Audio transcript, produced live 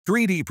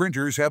3D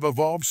printers have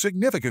evolved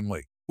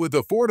significantly, with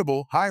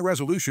affordable,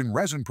 high-resolution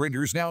resin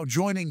printers now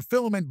joining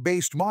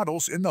filament-based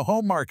models in the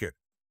home market.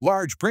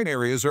 Large print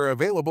areas are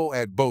available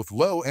at both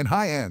low and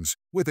high ends,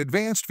 with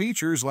advanced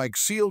features like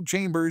sealed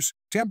chambers,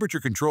 temperature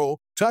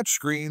control, touch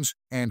screens,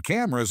 and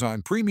cameras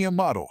on premium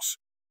models.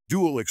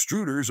 Dual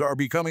extruders are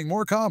becoming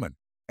more common,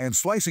 and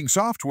slicing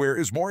software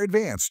is more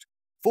advanced.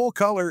 Full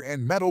color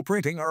and metal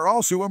printing are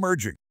also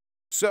emerging.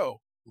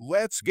 So,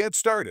 let's get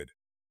started.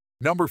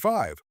 Number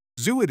 5.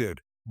 Zuided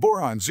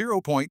Voron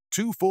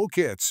 0.2 Full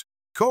Kits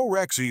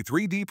Creality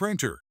 3D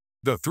Printer.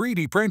 The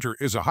 3D printer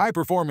is a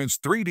high-performance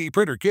 3D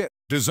printer kit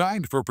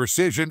designed for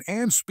precision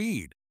and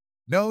speed.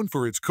 Known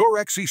for its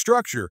Creality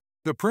structure,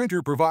 the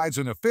printer provides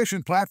an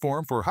efficient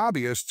platform for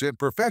hobbyists and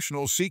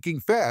professionals seeking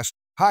fast,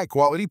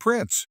 high-quality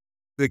prints.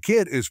 The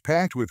kit is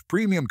packed with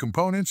premium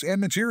components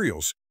and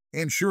materials,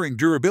 ensuring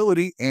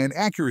durability and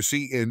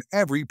accuracy in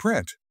every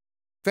print.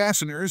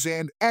 Fasteners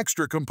and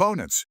extra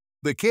components.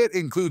 The kit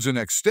includes an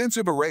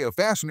extensive array of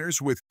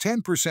fasteners with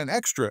 10%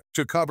 extra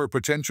to cover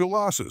potential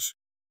losses.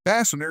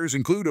 Fasteners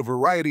include a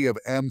variety of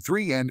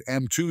M3 and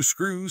M2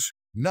 screws,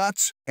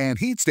 nuts, and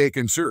heat stake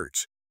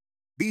inserts.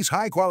 These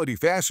high-quality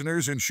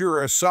fasteners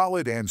ensure a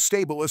solid and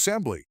stable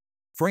assembly.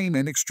 Frame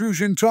and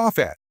extrusion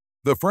taffet.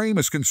 The frame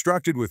is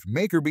constructed with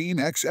MakerBeam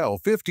XL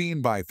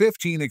 15 by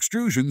 15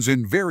 extrusions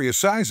in various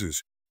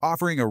sizes,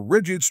 offering a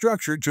rigid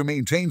structure to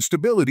maintain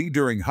stability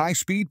during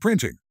high-speed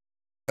printing.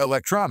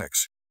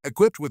 Electronics.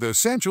 Equipped with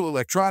essential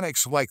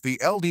electronics like the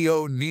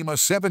LDO NEMA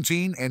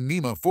 17 and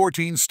NEMA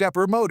 14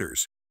 stepper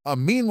motors, a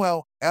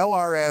Meanwell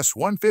LRS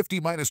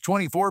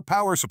 150-24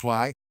 power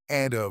supply,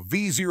 and a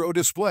V0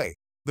 display,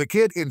 the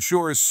kit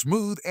ensures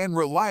smooth and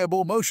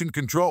reliable motion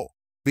control.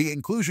 The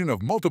inclusion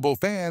of multiple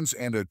fans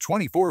and a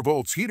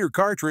 24-volt heater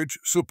cartridge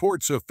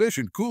supports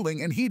efficient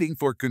cooling and heating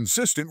for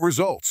consistent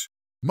results.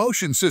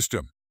 Motion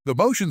system. The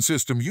motion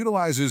system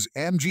utilizes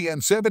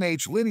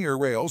MGN7H linear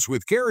rails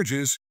with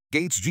carriages,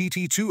 Gates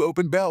GT2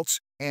 open belts,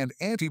 and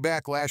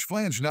anti-backlash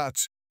flange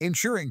nuts,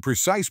 ensuring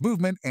precise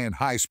movement and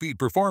high-speed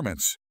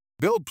performance.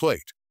 Build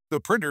plate. The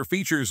printer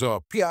features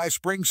a PI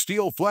spring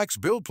steel flex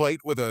build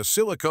plate with a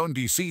silicone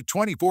DC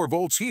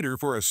 24-volt heater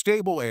for a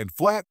stable and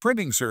flat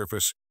printing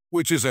surface,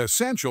 which is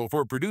essential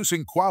for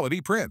producing quality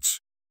prints.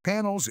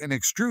 Panels and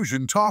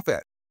extrusion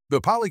taffet.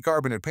 The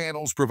polycarbonate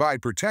panels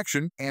provide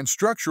protection and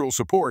structural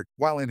support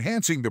while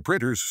enhancing the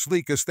printer's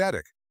sleek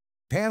aesthetic.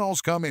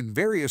 Panels come in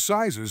various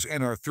sizes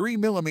and are 3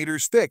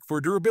 mm thick for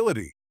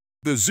durability.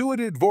 The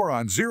Zuided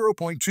Voron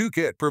 0.2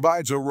 kit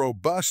provides a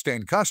robust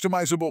and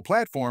customizable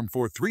platform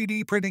for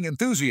 3D printing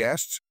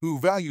enthusiasts who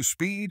value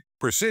speed,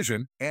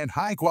 precision, and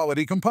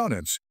high-quality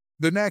components.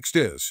 The next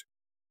is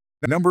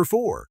Number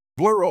 4.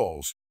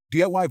 Blurolls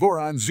DIY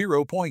Voron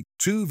 0.2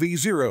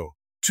 V0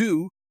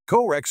 2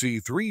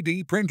 Creality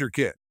 3D Printer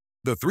Kit.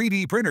 The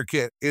 3D printer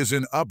kit is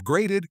an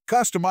upgraded,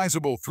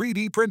 customizable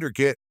 3D printer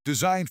kit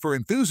designed for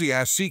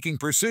enthusiasts seeking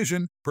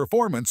precision,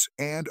 performance,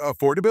 and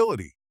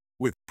affordability.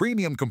 With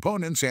premium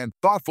components and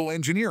thoughtful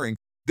engineering,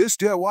 this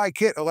DIY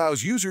kit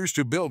allows users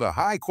to build a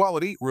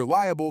high-quality,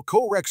 reliable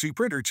Creality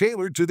printer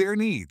tailored to their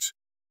needs.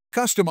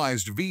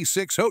 Customized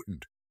V6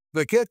 Hotend.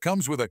 The kit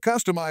comes with a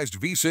customized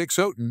V6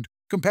 Hotend,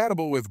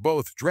 compatible with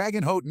both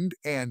Dragon Hotend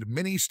and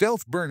Mini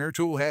Stealth Burner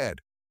tool head.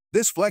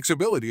 This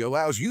flexibility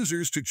allows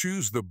users to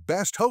choose the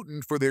best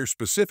Hotend for their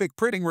specific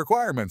printing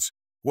requirements,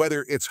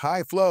 whether it's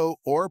high flow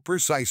or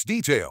precise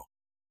detail.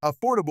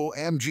 Affordable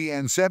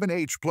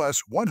MGN7H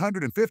plus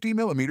 150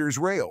 mm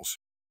rails.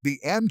 The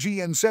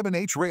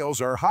MGN7H rails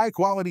are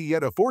high-quality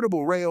yet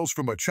affordable rails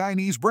from a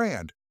Chinese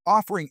brand,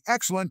 offering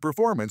excellent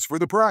performance for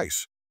the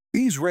price.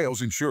 These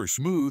rails ensure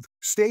smooth,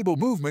 stable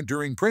movement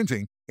during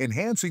printing,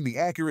 enhancing the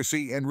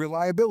accuracy and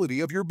reliability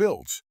of your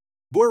builds.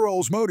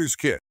 Blurolls Motors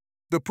Kit.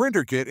 The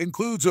printer kit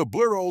includes a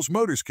Blurolls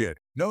Motors Kit,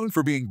 known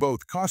for being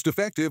both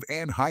cost-effective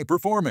and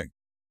high-performing.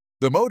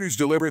 The motors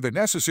deliver the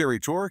necessary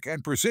torque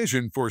and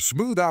precision for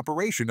smooth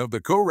operation of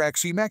the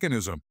Creality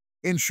mechanism,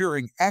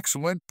 ensuring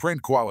excellent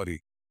print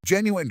quality.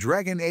 Genuine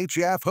Dragon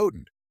HF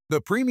Hotend.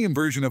 The premium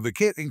version of the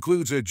kit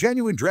includes a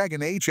genuine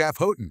Dragon HF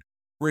Hotend,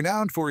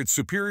 renowned for its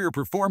superior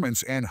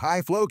performance and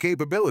high flow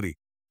capability,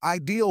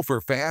 ideal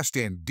for fast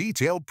and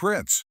detailed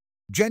prints.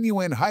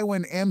 Genuine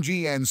Highwind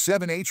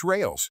MGN7H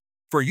rails.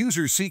 For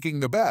users seeking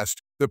the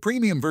best, the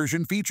premium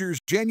version features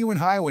genuine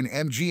Highwind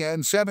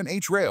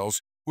MGN7H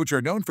rails, which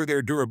are known for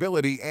their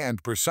durability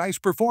and precise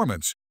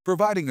performance,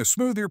 providing a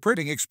smoother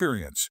printing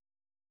experience.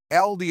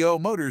 LDO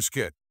Motors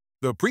Kit.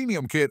 The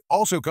premium kit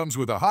also comes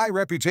with a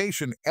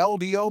high-reputation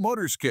LDO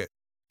Motors Kit,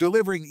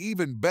 delivering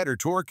even better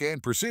torque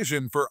and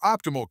precision for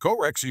optimal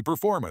Creality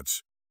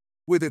performance.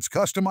 With its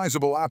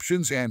customizable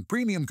options and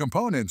premium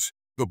components,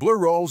 the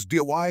Blurolls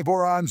DIY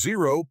Voron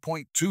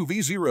 0.2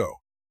 V0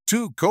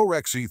 2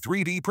 Creality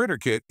 3D Printer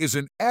Kit is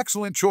an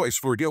excellent choice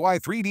for DIY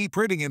 3D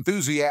printing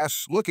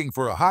enthusiasts looking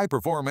for a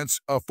high-performance,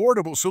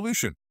 affordable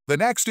solution. The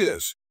next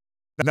is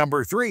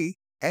Number 3.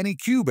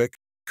 ANYCUBIC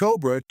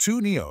Kobra 2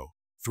 Neo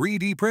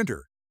 3D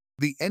Printer.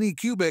 The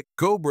ANYCUBIC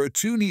Kobra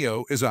 2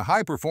 Neo is a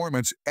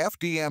high-performance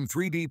FDM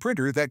 3D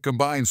printer that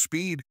combines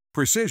speed,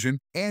 precision,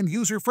 and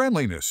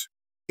user-friendliness.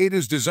 It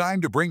is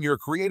designed to bring your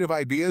creative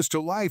ideas to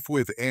life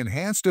with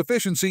enhanced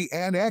efficiency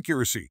and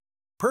accuracy,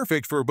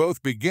 perfect for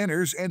both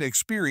beginners and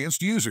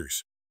experienced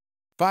users.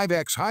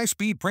 5x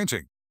high-speed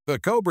printing. The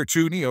Kobra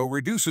 2 Neo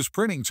reduces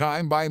printing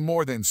time by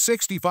more than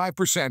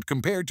 65%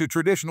 compared to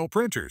traditional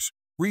printers,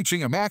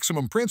 reaching a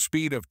maximum print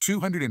speed of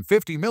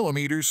 250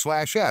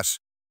 mm/s.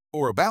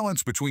 For a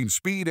balance between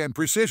speed and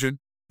precision,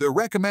 the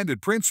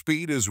recommended print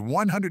speed is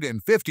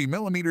 150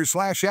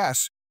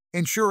 mm/s,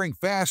 ensuring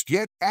fast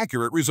yet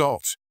accurate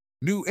results.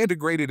 New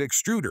integrated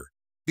extruder.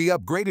 The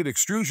upgraded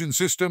extrusion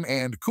system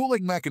and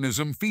cooling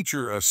mechanism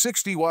feature a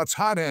 60 watts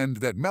hot end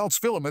that melts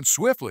filaments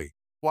swiftly,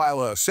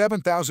 while a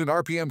 7,000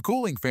 RPM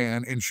cooling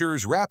fan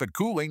ensures rapid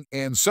cooling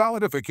and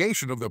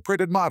solidification of the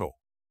printed model.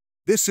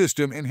 This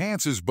system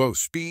enhances both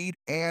speed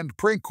and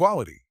print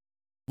quality.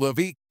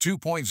 ANYCUBIC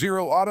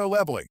 2.0 Auto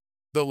Leveling.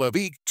 The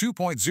ANYCUBIC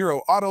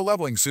 2.0 Auto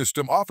Leveling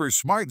system offers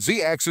smart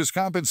Z-axis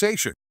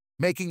compensation,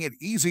 making it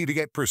easy to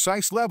get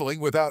precise leveling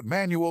without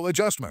manual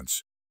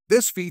adjustments.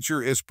 This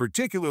feature is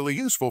particularly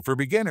useful for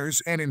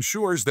beginners and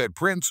ensures that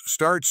prints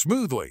start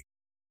smoothly.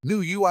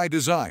 New UI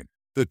design.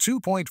 The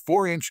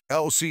 2.4-inch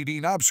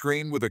LCD knob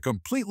screen with a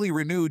completely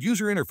renewed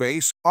user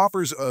interface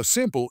offers a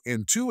simple,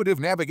 intuitive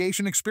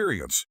navigation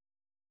experience.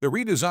 The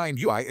redesigned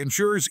UI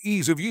ensures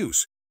ease of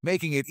use,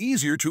 making it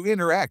easier to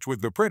interact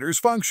with the printer's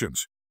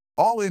functions.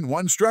 All in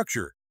one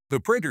structure, the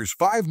printer's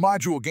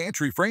 5-module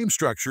gantry frame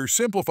structure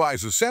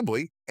simplifies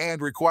assembly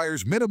and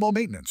requires minimal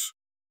maintenance.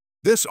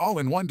 This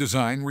all-in-one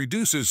design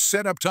reduces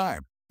setup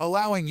time,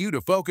 allowing you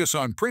to focus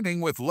on printing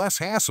with less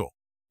hassle.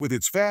 With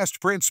its fast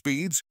print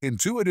speeds,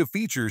 intuitive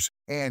features,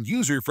 and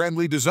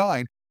user-friendly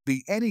design,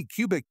 the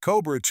ANYCUBIC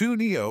Kobra 2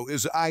 Neo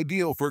is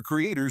ideal for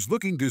creators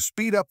looking to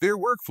speed up their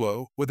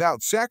workflow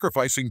without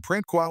sacrificing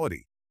print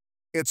quality.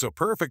 It's a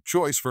perfect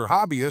choice for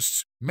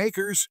hobbyists,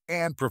 makers,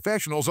 and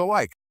professionals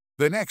alike.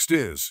 The next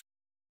is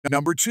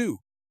Number 2.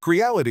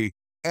 Creality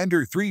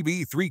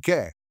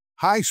V3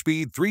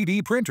 High-Speed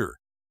 3D Printer.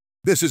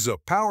 This is a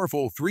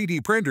powerful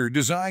 3D printer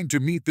designed to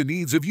meet the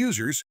needs of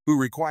users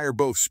who require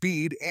both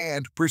speed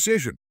and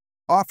precision.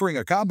 Offering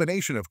a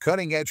combination of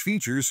cutting-edge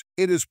features,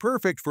 it is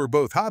perfect for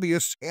both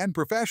hobbyists and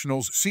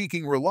professionals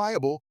seeking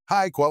reliable,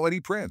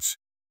 high-quality prints.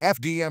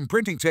 FDM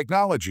printing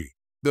technology.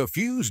 The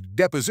Fused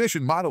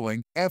Deposition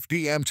Modeling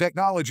 (FDM)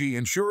 technology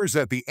ensures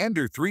that the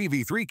Ender 3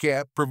 V3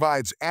 cap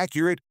provides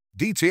accurate,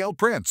 detailed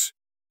prints.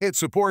 It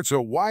supports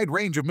a wide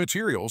range of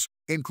materials,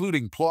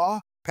 including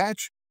PLA,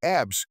 patch,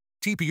 ABS,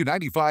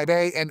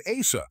 TPU95A, and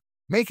ASA,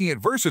 making it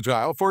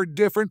versatile for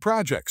different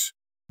projects.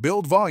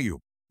 Build volume.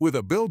 With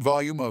a build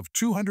volume of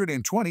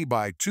 220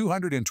 by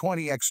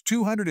 220 x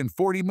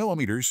 240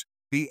 mm,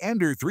 the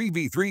Ender 3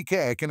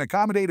 V3 can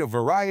accommodate a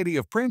variety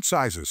of print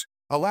sizes,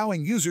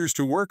 allowing users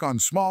to work on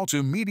small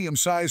to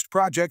medium-sized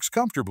projects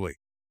comfortably.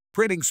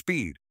 Printing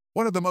speed.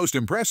 One of the most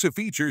impressive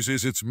features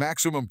is its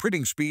maximum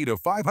printing speed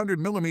of 500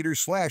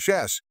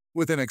 mm/s,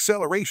 with an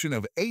acceleration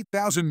of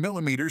 8,000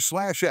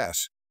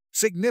 mm/s,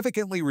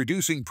 significantly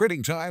reducing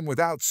printing time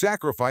without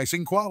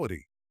sacrificing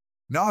quality.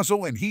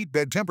 Nozzle and heat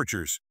bed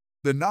temperatures.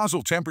 The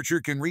nozzle temperature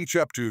can reach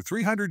up to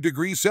 300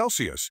 degrees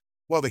Celsius,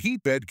 while the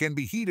heat bed can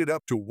be heated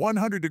up to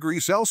 100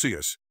 degrees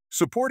Celsius,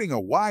 supporting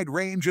a wide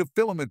range of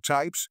filament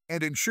types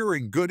and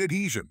ensuring good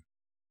adhesion.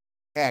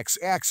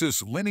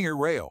 X-axis linear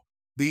rail.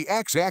 The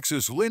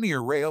X-axis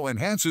linear rail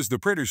enhances the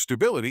printer's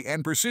stability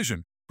and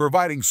precision,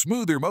 providing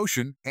smoother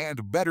motion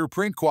and better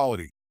print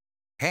quality.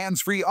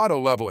 Hands-free auto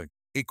leveling.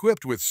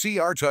 Equipped with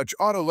CR Touch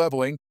auto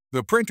leveling,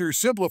 the printer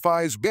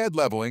simplifies bed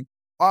leveling,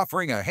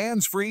 offering a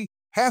hands-free,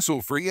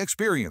 hassle-free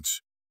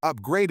experience.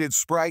 Upgraded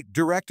Sprite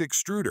Direct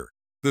Extruder.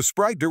 The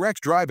Sprite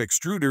Direct Drive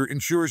Extruder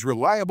ensures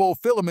reliable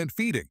filament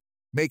feeding,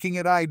 making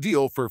it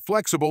ideal for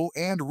flexible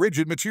and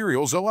rigid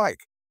materials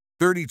alike.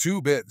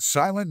 32-bit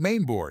Silent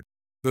Mainboard.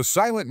 The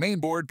Silent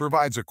Mainboard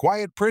provides a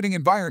quiet printing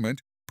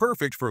environment,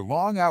 perfect for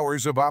long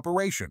hours of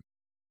operation.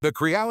 The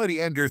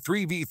Creality Ender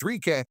 3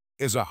 V3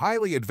 is a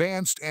highly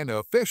advanced and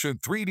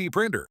efficient 3D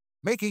printer,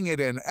 making it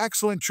an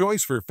excellent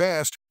choice for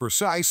fast,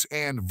 precise,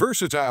 and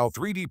versatile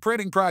 3D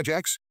printing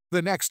projects.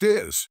 The next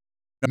is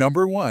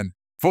Number 1.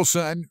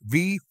 Flsun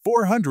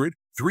V400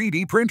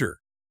 3D Printer.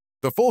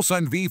 The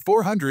Flsun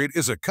V400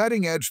 is a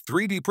cutting-edge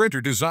 3D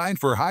printer designed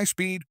for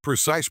high-speed,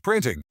 precise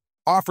printing,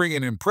 offering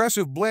an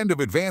impressive blend of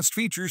advanced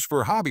features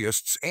for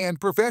hobbyists and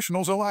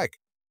professionals alike.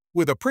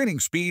 With a printing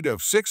speed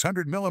of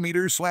 600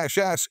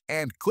 mm/s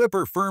and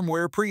Clipper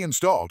firmware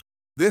pre-installed,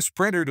 this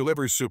printer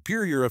delivers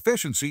superior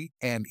efficiency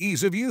and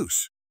ease of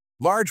use.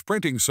 Large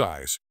printing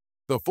size.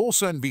 The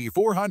Flsun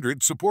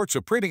V400 supports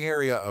a printing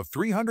area of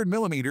 300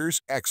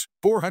 mm x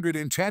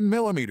 410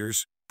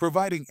 mm,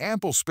 providing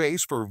ample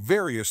space for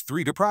various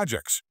 3D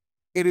projects.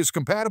 It is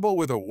compatible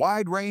with a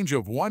wide range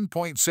of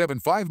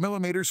 1.75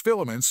 mm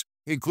filaments,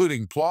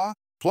 including PLA,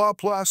 PLA+,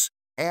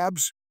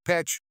 ABS,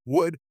 PETCH,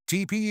 wood,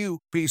 TPU,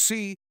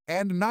 PC,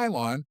 and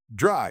nylon,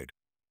 dried.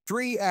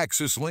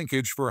 3-axis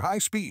linkage for high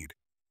speed.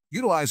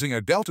 Utilizing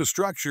a delta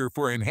structure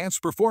for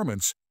enhanced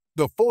performance,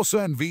 the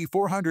Flsun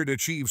V400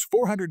 achieves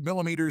 400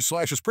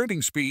 mm/s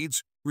printing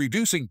speeds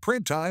reducing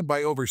print time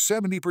by over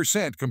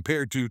 70%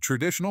 compared to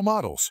traditional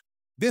models.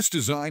 This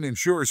design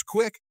ensures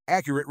quick,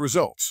 accurate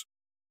results.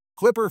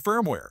 Clipper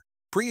firmware.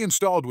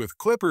 Pre-installed with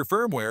Clipper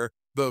firmware,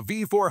 the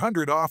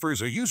V400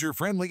 offers a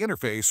user-friendly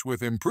interface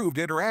with improved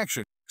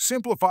interaction,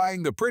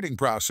 simplifying the printing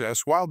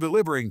process while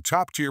delivering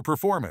top-tier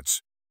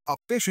performance.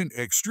 Efficient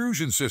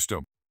extrusion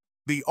system.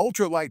 The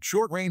ultralight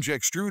short-range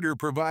extruder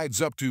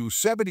provides up to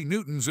 70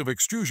 newtons of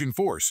extrusion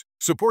force,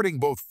 supporting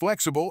both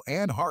flexible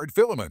and hard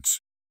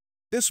filaments.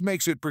 This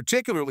makes it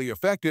particularly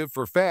effective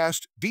for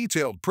fast,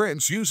 detailed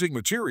prints using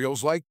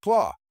materials like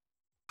PLA.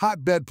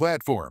 Hotbed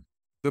platform.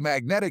 The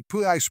magnetic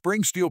PI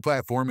spring steel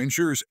platform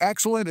ensures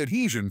excellent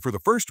adhesion for the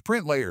first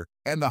print layer,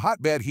 and the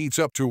hotbed heats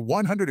up to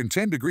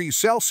 110 degrees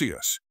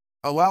Celsius,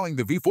 allowing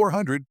the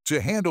V400 to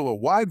handle a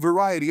wide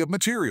variety of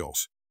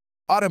materials.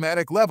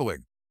 Automatic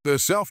leveling. The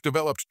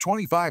self-developed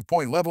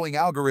 25-point leveling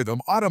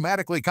algorithm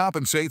automatically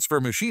compensates for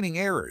machining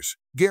errors,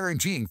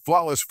 guaranteeing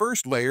flawless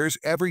first layers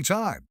every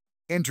time.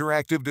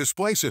 Interactive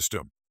display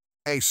system.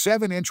 A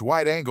 7-inch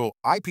wide-angle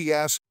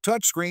IPS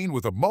touchscreen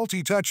with a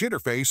multi-touch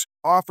interface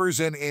offers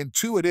an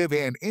intuitive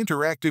and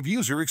interactive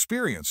user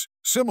experience,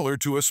 similar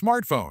to a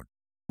smartphone.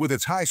 With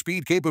its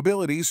high-speed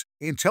capabilities,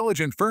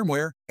 intelligent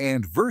firmware,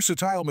 and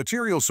versatile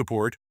material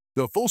support,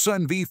 the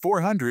Flsun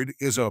V400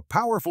 is a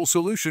powerful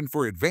solution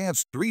for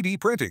advanced 3D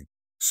printing,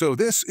 so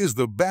this is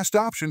the best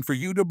option for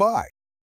you to buy.